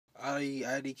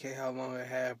IDK how long I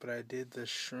have, but I did the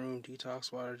shroom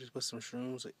detox water. Just put some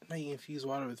shrooms. Like, now you infuse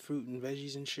water with fruit and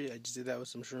veggies and shit. I just did that with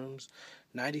some shrooms.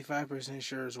 95%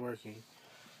 sure it's working.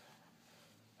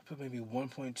 I put maybe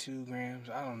 1.2 grams.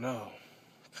 I don't know.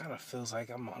 Kind of feels like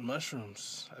I'm on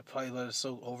mushrooms. I probably let it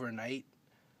soak overnight,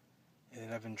 and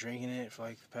then I've been drinking it for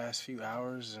like the past few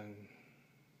hours, and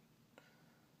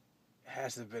it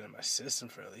has to have been in my system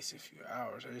for at least a few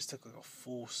hours. I just took like a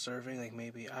full serving, like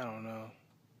maybe, I don't know.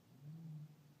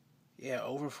 Yeah,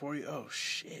 over 40. Oh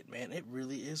shit, man, it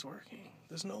really is working.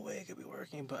 There's no way it could be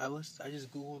working, but I just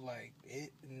googled like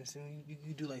it, and you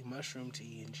can do like mushroom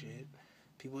tea and shit.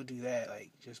 People do that,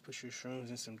 like just put your shrooms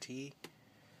in some tea.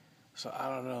 So I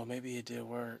don't know, maybe it did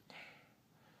work.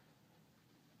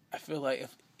 I feel like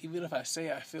even if I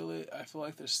say I feel it, I feel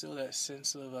like there's still that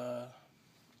sense of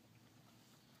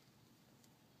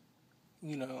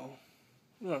you know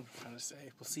what I'm trying to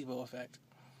say, placebo effect.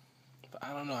 But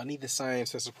I don't know, I need the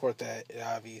science to support that it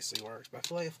obviously works. But I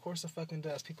feel like of course it fucking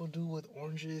does. People do with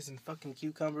oranges and fucking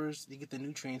cucumbers, you get the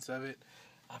nutrients of it.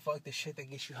 I feel like the shit that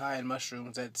gets you high in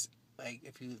mushrooms, that's like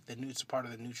it's a part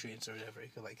of the nutrients or whatever,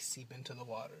 it could like seep into the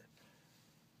water.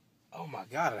 Oh my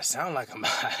god, I sound like I'm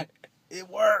high. It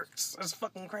works. That's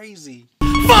fucking crazy.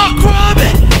 Fuck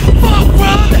Grubby! Fuck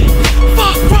Grubby!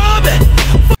 Fuck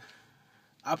Grubby!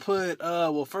 I put,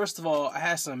 well, first of all, I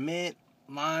had some mint,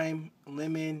 lime,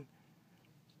 lemon,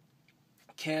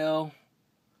 kale,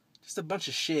 just a bunch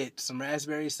of shit, some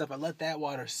raspberry stuff. I let that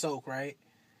water soak, right?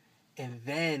 And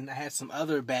then I had some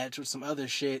other batch with some other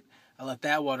shit. I let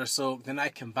that water soak. Then I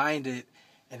combined it,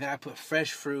 and then I put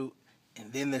fresh fruit,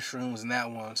 and then the shrooms in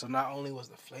that one. So not only was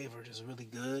the flavor just really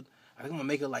good, I think I'm going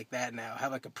to make it like that now.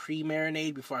 Have like a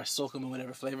pre-marinade before I soak them in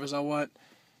whatever flavors I want.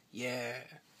 Yeah.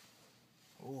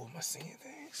 Ooh, am I seeing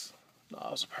things? No,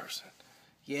 I was a person.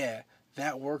 Yeah,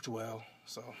 that worked well.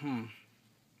 So,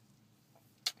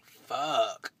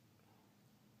 Fuck.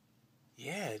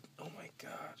 Yeah, oh my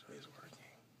god, it's working.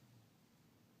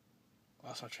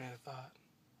 Lost my train of thought.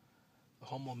 The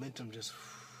whole momentum just...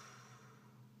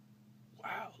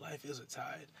 Wow, life is a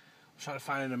tide. I'm trying to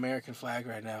find an American flag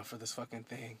right now for this fucking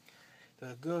thing.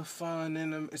 The good fun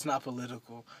in them, it's not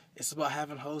political. It's about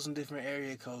having hoes in different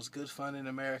area codes. Good fun in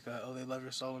America. Oh, they love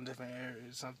your soul in different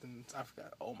areas. Something, I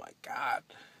forgot. Oh my god.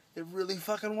 It really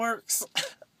fucking works.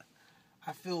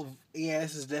 I feel, yeah,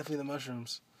 this is definitely the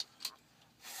mushrooms.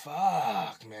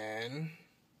 Fuck, man.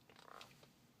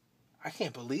 I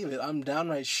can't believe it. I'm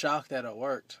downright shocked that it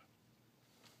worked.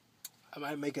 I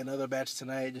might make another batch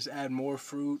tonight. Just add more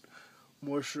fruit,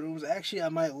 more shrooms. Actually, I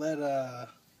might let, how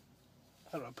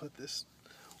do I put this?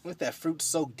 Let that fruit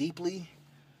soak deeply.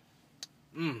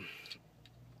 The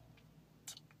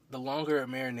longer it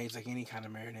marinates, like any kind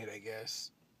of marinade, I guess,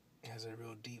 it has a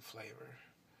real deep flavor.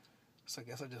 So I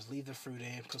guess I'll just leave the fruit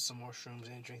in, put some more shrooms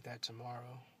in, drink that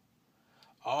tomorrow.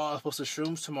 Oh, I'm supposed to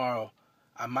shrooms tomorrow.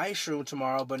 I might shroom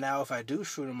tomorrow, but now if I do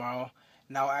shroom tomorrow,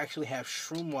 now I actually have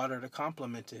shroom water to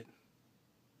complement it.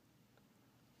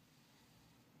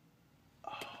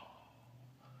 Oh.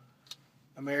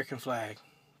 American flag.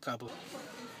 Couple.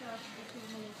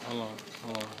 Hold on.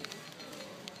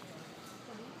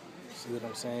 See what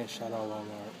I'm saying? Shout out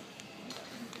Walmart.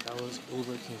 That was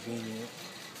uber convenient.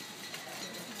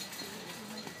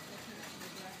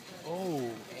 Oh,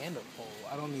 and a pole.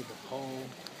 I don't need the pole.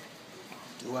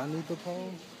 Do I need the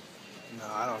pole? No,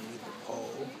 I don't need the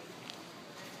pole.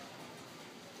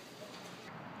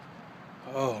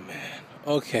 Oh, man.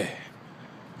 Okay.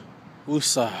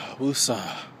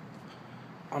 Woosah.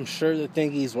 I'm sure the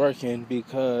thingy's working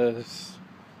because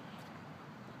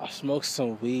I smoked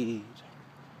some weed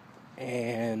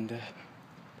and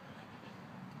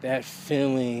that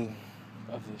feeling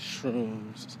of the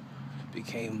shrooms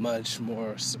became much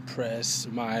more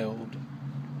suppressed, mild,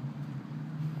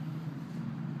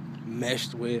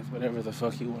 meshed with whatever the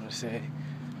fuck you want to say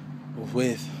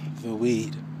with the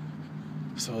weed.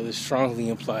 So this strongly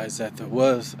implies that there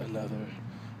was another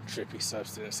trippy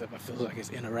substance that I feel like it's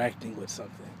interacting with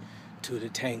something to the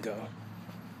tango.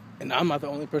 And I'm not the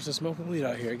only person smoking weed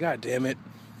out here. God damn it.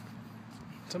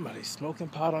 Somebody's smoking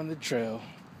pot on the trail.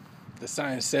 The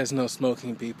science says no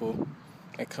smoking, people.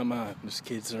 And come on, there's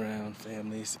kids around,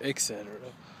 families, etc.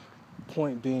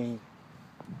 Point being,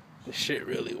 the shit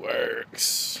really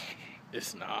works.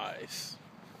 It's nice.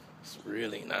 It's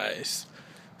really nice.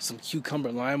 Some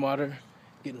cucumber lime water,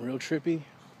 getting real trippy.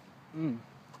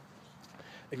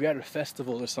 If you're at a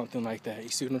festival or something like that, you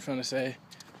see what I'm trying to say?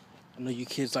 I know you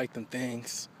kids like them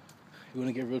things. You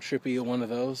want to get real trippy at one of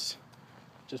those?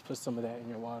 Just put some of that in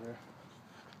your water.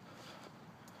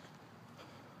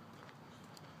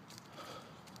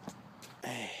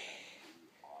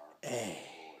 Hey.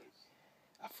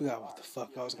 forgot what the fuck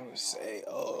I was gonna say.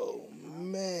 Oh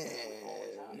man,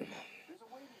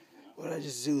 what did I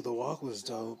just do? The walk was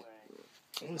dope.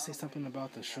 I want to say something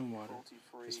about the shroom water.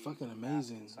 It's fucking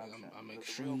amazing. Like, I'm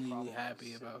extremely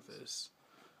happy about this.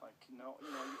 Like,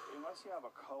 unless you have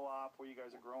a co-op where you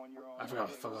guys are growing your own. I forgot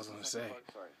what the fuck I was gonna say.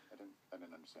 Sorry, I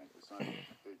didn't understand. It's not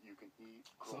that you can eat.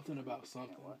 Something about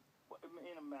something.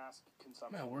 In a mass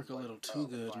consumption. Man, I work a little too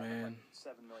good, man.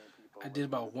 I did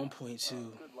about 1.2. The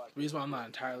reason why I'm not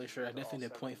entirely sure, I definitely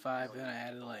did 0.5. Then I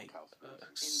added like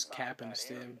a cap and a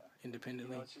stem independly,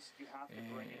 and like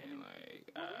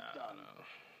I don't know.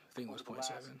 I think it was 0.7.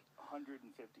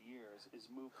 150 years is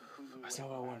moved completely. That's not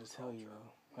what I wanted to tell you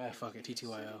though. Ah, fuck it,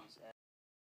 TTYL.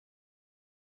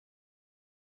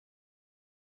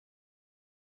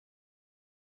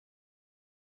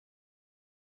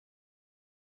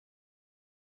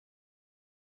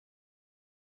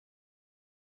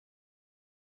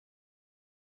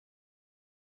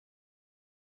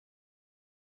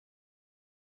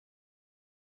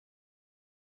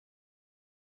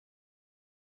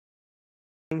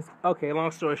 Okay,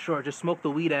 long story short, just smoked the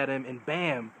weed at him and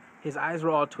bam, his eyes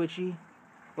were all twitchy.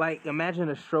 Like, imagine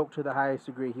a stroke to the highest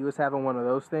degree. He was having one of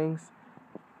those things.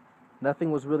 Nothing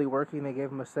was really working. They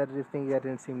gave him a sedative thing that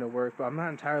didn't seem to work, but I'm not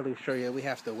entirely sure yet. We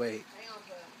have to wait.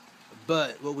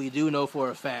 But what we do know for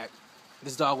a fact,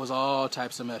 this dog was all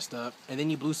types of messed up. And then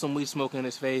you blew some weed smoke in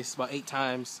his face about 8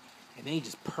 times, and then he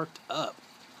just perked up.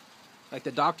 Like,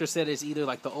 the doctor said it's either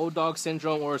like the old dog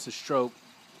syndrome or it's a stroke,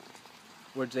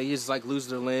 where they just like lose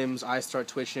their limbs, eyes start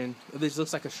twitching. This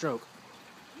looks like a stroke.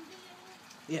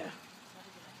 Yeah.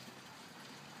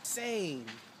 Insane.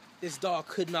 This dog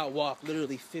could not walk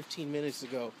literally 15 minutes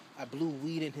ago. I blew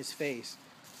weed in his face.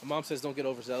 My mom says don't get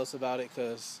overzealous about it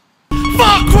because...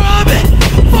 Fuck Grubby!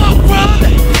 Fuck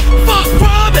Grubby! Fuck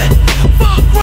Grubby! Fuck Grubby!